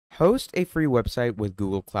Host a free website with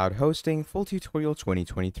Google Cloud Hosting, full tutorial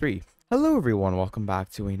 2023. Hello everyone, welcome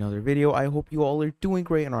back to another video. I hope you all are doing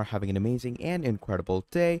great and are having an amazing and incredible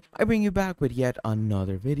day. I bring you back with yet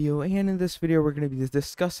another video, and in this video we're going to be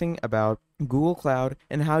discussing about Google Cloud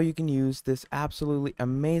and how you can use this absolutely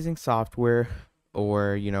amazing software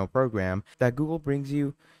or program that Google brings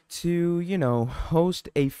you to host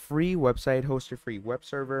a free website, host a free web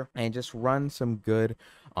server, and just run some good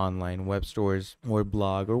online web stores or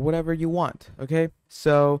blog or whatever you want. Okay,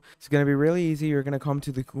 so it's going to be really easy. You're going to come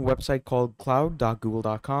to the website called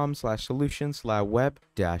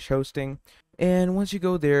cloud.google.com/solutions/web-hosting, and once you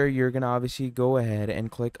go there, you're going to obviously go ahead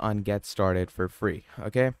and click on get started for free.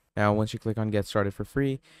 Okay, now once you click on get started for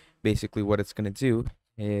free, basically what it's going to do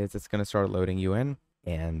is it's going to start loading you in,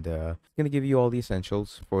 and it's going to give you all the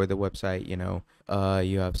essentials for the website. You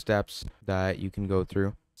have steps that you can go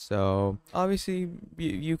through. So obviously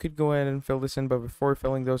you could go ahead and fill this in, but before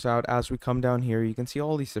filling those out, as we come down here, you can see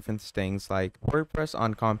all these different things like WordPress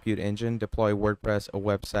on Compute Engine, deploy WordPress, a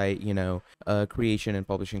website, creation and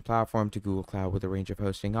publishing platform to Google Cloud with a range of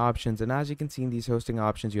hosting options. And as you can see in these hosting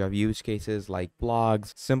options, you have use cases like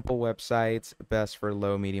blogs, simple websites, best for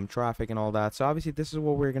low, medium traffic and all that. So obviously this is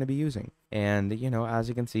what we're going to be using. And as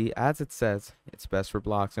you can see, as it says, it's best for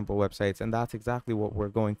blogs, simple websites, and that's exactly what we're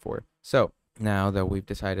going for. So now that we've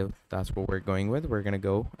decided that's what we're going with, we're going to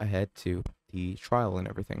go ahead to the trial and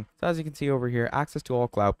everything. So as you can see over here, access to all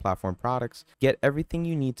cloud platform products, get everything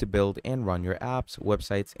you need to build and run your apps,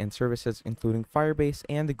 websites, and services, including Firebase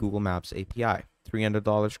and the Google Maps API.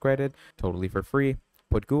 $300 credit, totally for free.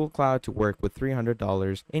 Put Google Cloud to work with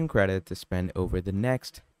 $300 in credit to spend over the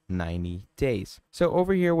next 90 days. So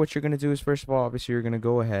over here, what you're going to do is, first of all, obviously you're going to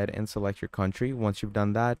go ahead and select your country. Once you've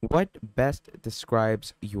done that, what best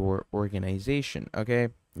describes your organization? Okay,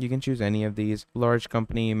 you can choose any of these: large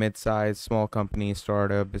company, mid-size, small company,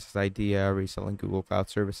 startup, business idea, reselling Google Cloud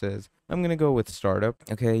services. I'm going to go with startup.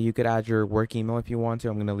 Okay, you could add your work email if you want to.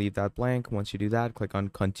 I'm going to leave that blank. Once you do that, click on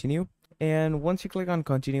continue. And once you click on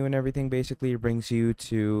continue and everything, basically it brings you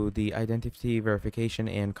to the identity verification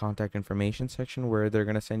and contact information section, where they're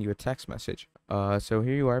going to send you a text message. So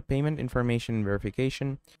here you are, payment information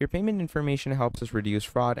verification. Your payment information helps us reduce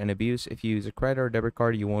fraud and abuse. If you use a credit or debit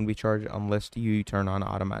card, you won't be charged unless you turn on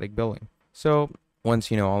automatic billing. So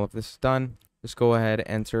once all of this is done, just go ahead,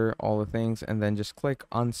 enter all the things, and then just click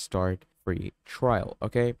on start free trial.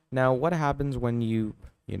 Okay, now what happens when you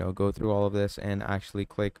go through all of this and actually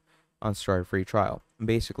click on start free trial?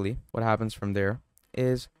 Basically what happens from there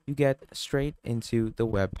is you get straight into the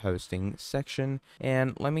web hosting section,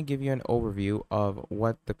 and let me give you an overview of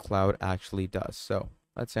what the cloud actually does. So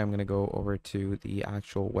let's say I'm going to go over to the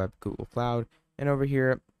actual web Google Cloud, and over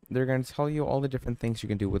here they're going to tell you all the different things you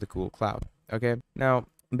can do with the Google Cloud. Okay, now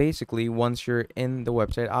basically once you're in the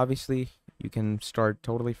website, obviously you can start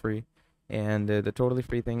totally free. And the totally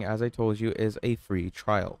free thing, as I told you, is a free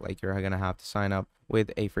trial. Like, you're going to have to sign up with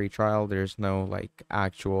a free trial. There's no like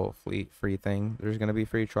actual free thing. There's going to be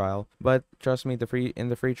free trial, but trust me, in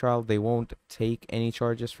the free trial, they won't take any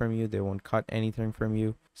charges from you. They won't cut anything from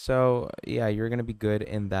you. So yeah, you're going to be good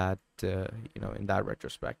in that, in that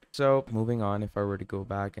retrospect. So moving on, if I were to go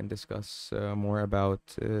back and discuss more about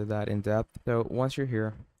that in depth. So once you're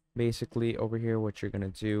here, basically over here, what you're going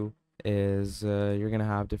to do is you're gonna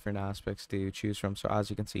have different aspects to choose from. So as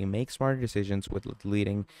you can see, make smarter decisions with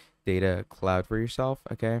leading data cloud for yourself.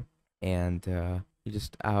 Okay, and you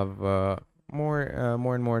just have more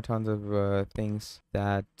and more tons of things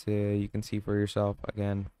that you can see for yourself.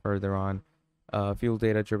 Again, further on, fuel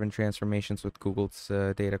data-driven transformations with Google's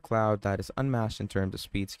data cloud that is unmatched in terms of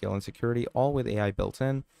speed, scale, and security, all with AI built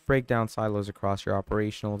in. Break down silos across your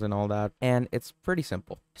operationals and all that, and it's pretty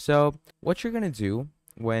simple. So what you're gonna do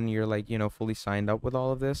when you're fully signed up with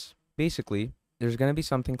all of this, basically there's going to be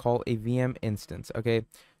something called a VM instance. Okay,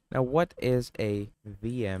 now what is a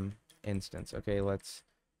VM instance? Okay, let's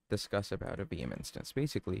discuss about a VM instance.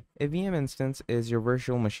 Basically, a VM instance is your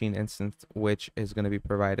virtual machine instance, which is going to be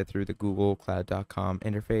provided through the Google Cloud.com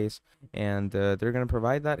interface, and they're going to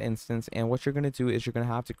provide that instance. And what you're going to do is you're going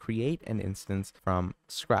to have to create an instance from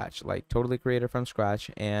scratch, like totally create it from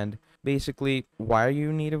scratch. And basically, why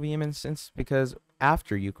you need a VM instance? Because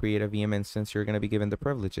after you create a VM instance, you're going to be given the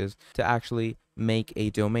privileges to actually make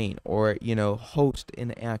a domain, or host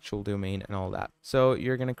an actual domain and all that. So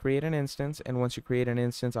you're going to create an instance, and once you create an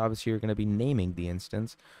instance, obviously you're going to be naming the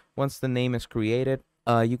instance. Once the name is created,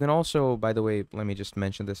 you can also, by the way, let me just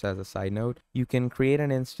mention this as a side note, you can create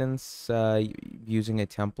an instance using a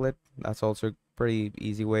template. That's also a pretty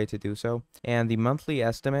easy way to do so. And the monthly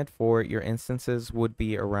estimate for your instances would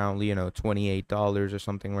be around $28 or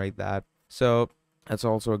something like that. So That's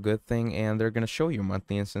also a good thing, and they're going to show you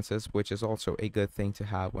monthly instances, which is also a good thing to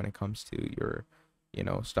have when it comes to your,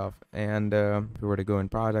 stuff. And if we were to go in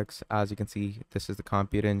products, as you can see, this is the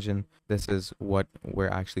Compute Engine. This is what we're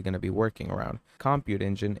actually going to be working around. Compute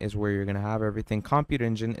Engine is where you're going to have everything. Compute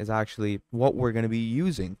Engine is actually what we're going to be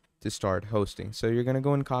using to start hosting. So you're going to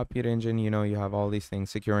go in Compute Engine, you have all these things: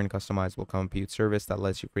 secure and customizable compute service that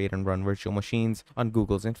lets you create and run virtual machines on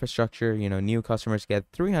Google's infrastructure. New customers get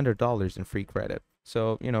 $300 in free credit.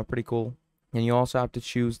 So, pretty cool. And you also have to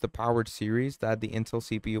choose the powered series that the Intel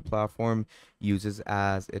CPU platform uses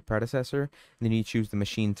as its predecessor. And then you choose the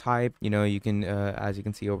machine type. You can, as you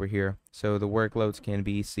can see over here, so the workloads can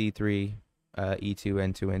be C3, E2,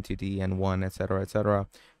 N2, N2D, N1, etc., etc.,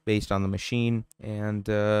 based on the machine. And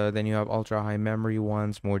then you have ultra high memory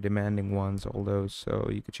ones, more demanding ones, all those. So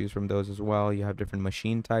you could choose from those as well. You have different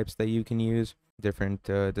machine types that you can use, different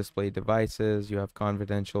display devices. You have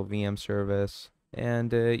confidential VM service,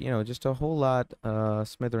 and just a whole lot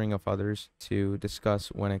smithering of others to discuss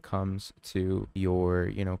when it comes to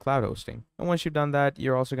your cloud hosting. And once you've done that,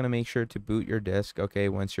 you're also going to make sure to boot your disk. Okay,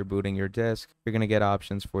 once you're booting your disk, you're going to get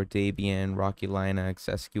options for Debian, Rocky Linux,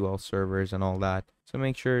 SQL servers, and all that. So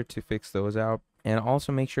make sure to fix those out, and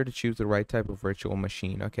also make sure to choose the right type of virtual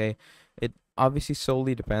machine. Okay, it obviously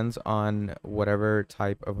solely depends on whatever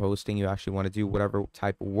type of hosting you actually want to do, whatever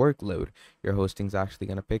type of workload your hosting is actually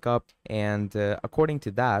going to pick up. And according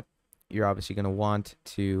to that, you're obviously going to want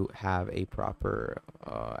to have a proper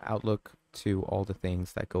outlook to all the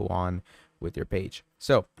things that go on with your page.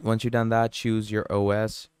 So once you've done that, choose your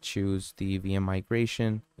OS, choose the VM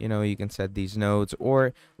migration. You can set these nodes,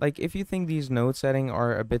 or like if you think these node settings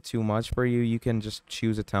are a bit too much for you, you can just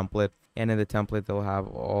choose a template, and in the template they'll have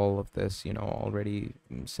all of this already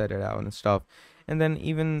set it out and stuff. And then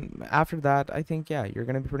even after that, I think, yeah, you're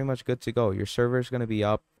gonna be pretty much good to go. Your server is gonna be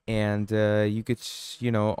up, and you could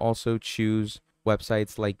also choose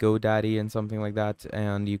websites like GoDaddy and something like that,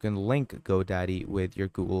 and you can link GoDaddy with your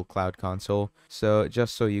Google Cloud Console, so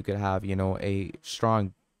just so you could have a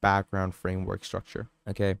strong background framework structure.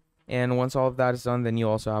 Okay, and once all of that is done, then you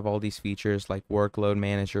also have all these features like Workload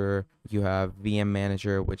Manager. You have VM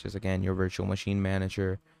Manager, which is again your virtual machine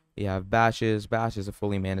manager. You have batches. Batch is a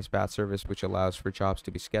fully managed batch service which allows for jobs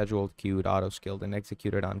to be scheduled, queued, auto-scaled, and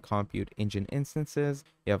executed on Compute Engine instances.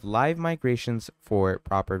 You have live migrations for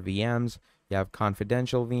proper VMs. You have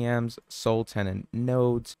confidential VMs, sole tenant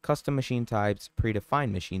nodes, custom machine types,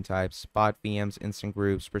 predefined machine types, spot VMs, instant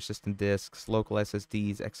groups, persistent disks, local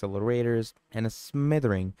SSDs, accelerators, and a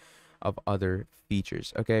smattering of other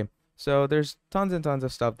features. Okay, so there's tons and tons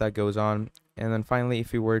of stuff that goes on. And then finally,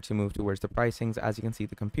 if you were to move towards the pricings, as you can see,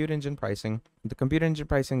 the Compute Engine pricing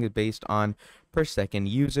is based on per second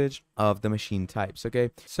usage of the machine types.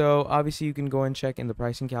 Okay, so obviously you can go and check in the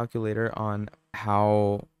pricing calculator on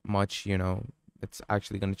how much it's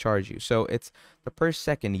actually going to charge you. So it's the per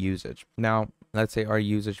second usage. Now let's say our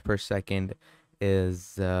usage per second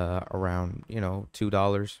is around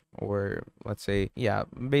 $2, or let's say, yeah,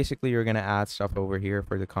 basically you're gonna add stuff over here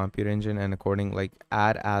for the Compute Engine, and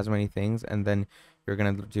add as many things, and then you're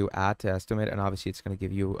gonna do add to estimate, and obviously it's gonna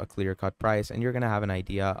give you a clear-cut price, and you're gonna have an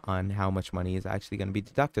idea on how much money is actually gonna be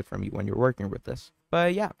deducted from you when you're working with this.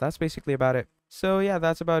 But yeah, that's basically about it. So yeah,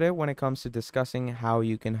 that's about it when it comes to discussing how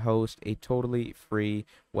you can host a totally free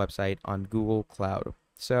website on Google Cloud.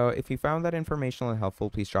 So if you found that informational and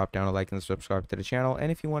helpful, please drop down a like and subscribe to the channel.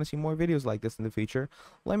 And if you want to see more videos like this in the future,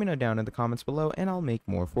 let me know down in the comments below and I'll make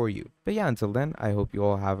more for you. But yeah, until then, I hope you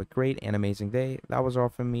all have a great and amazing day. That was all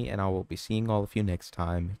from me, and I will be seeing all of you next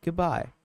time. Goodbye.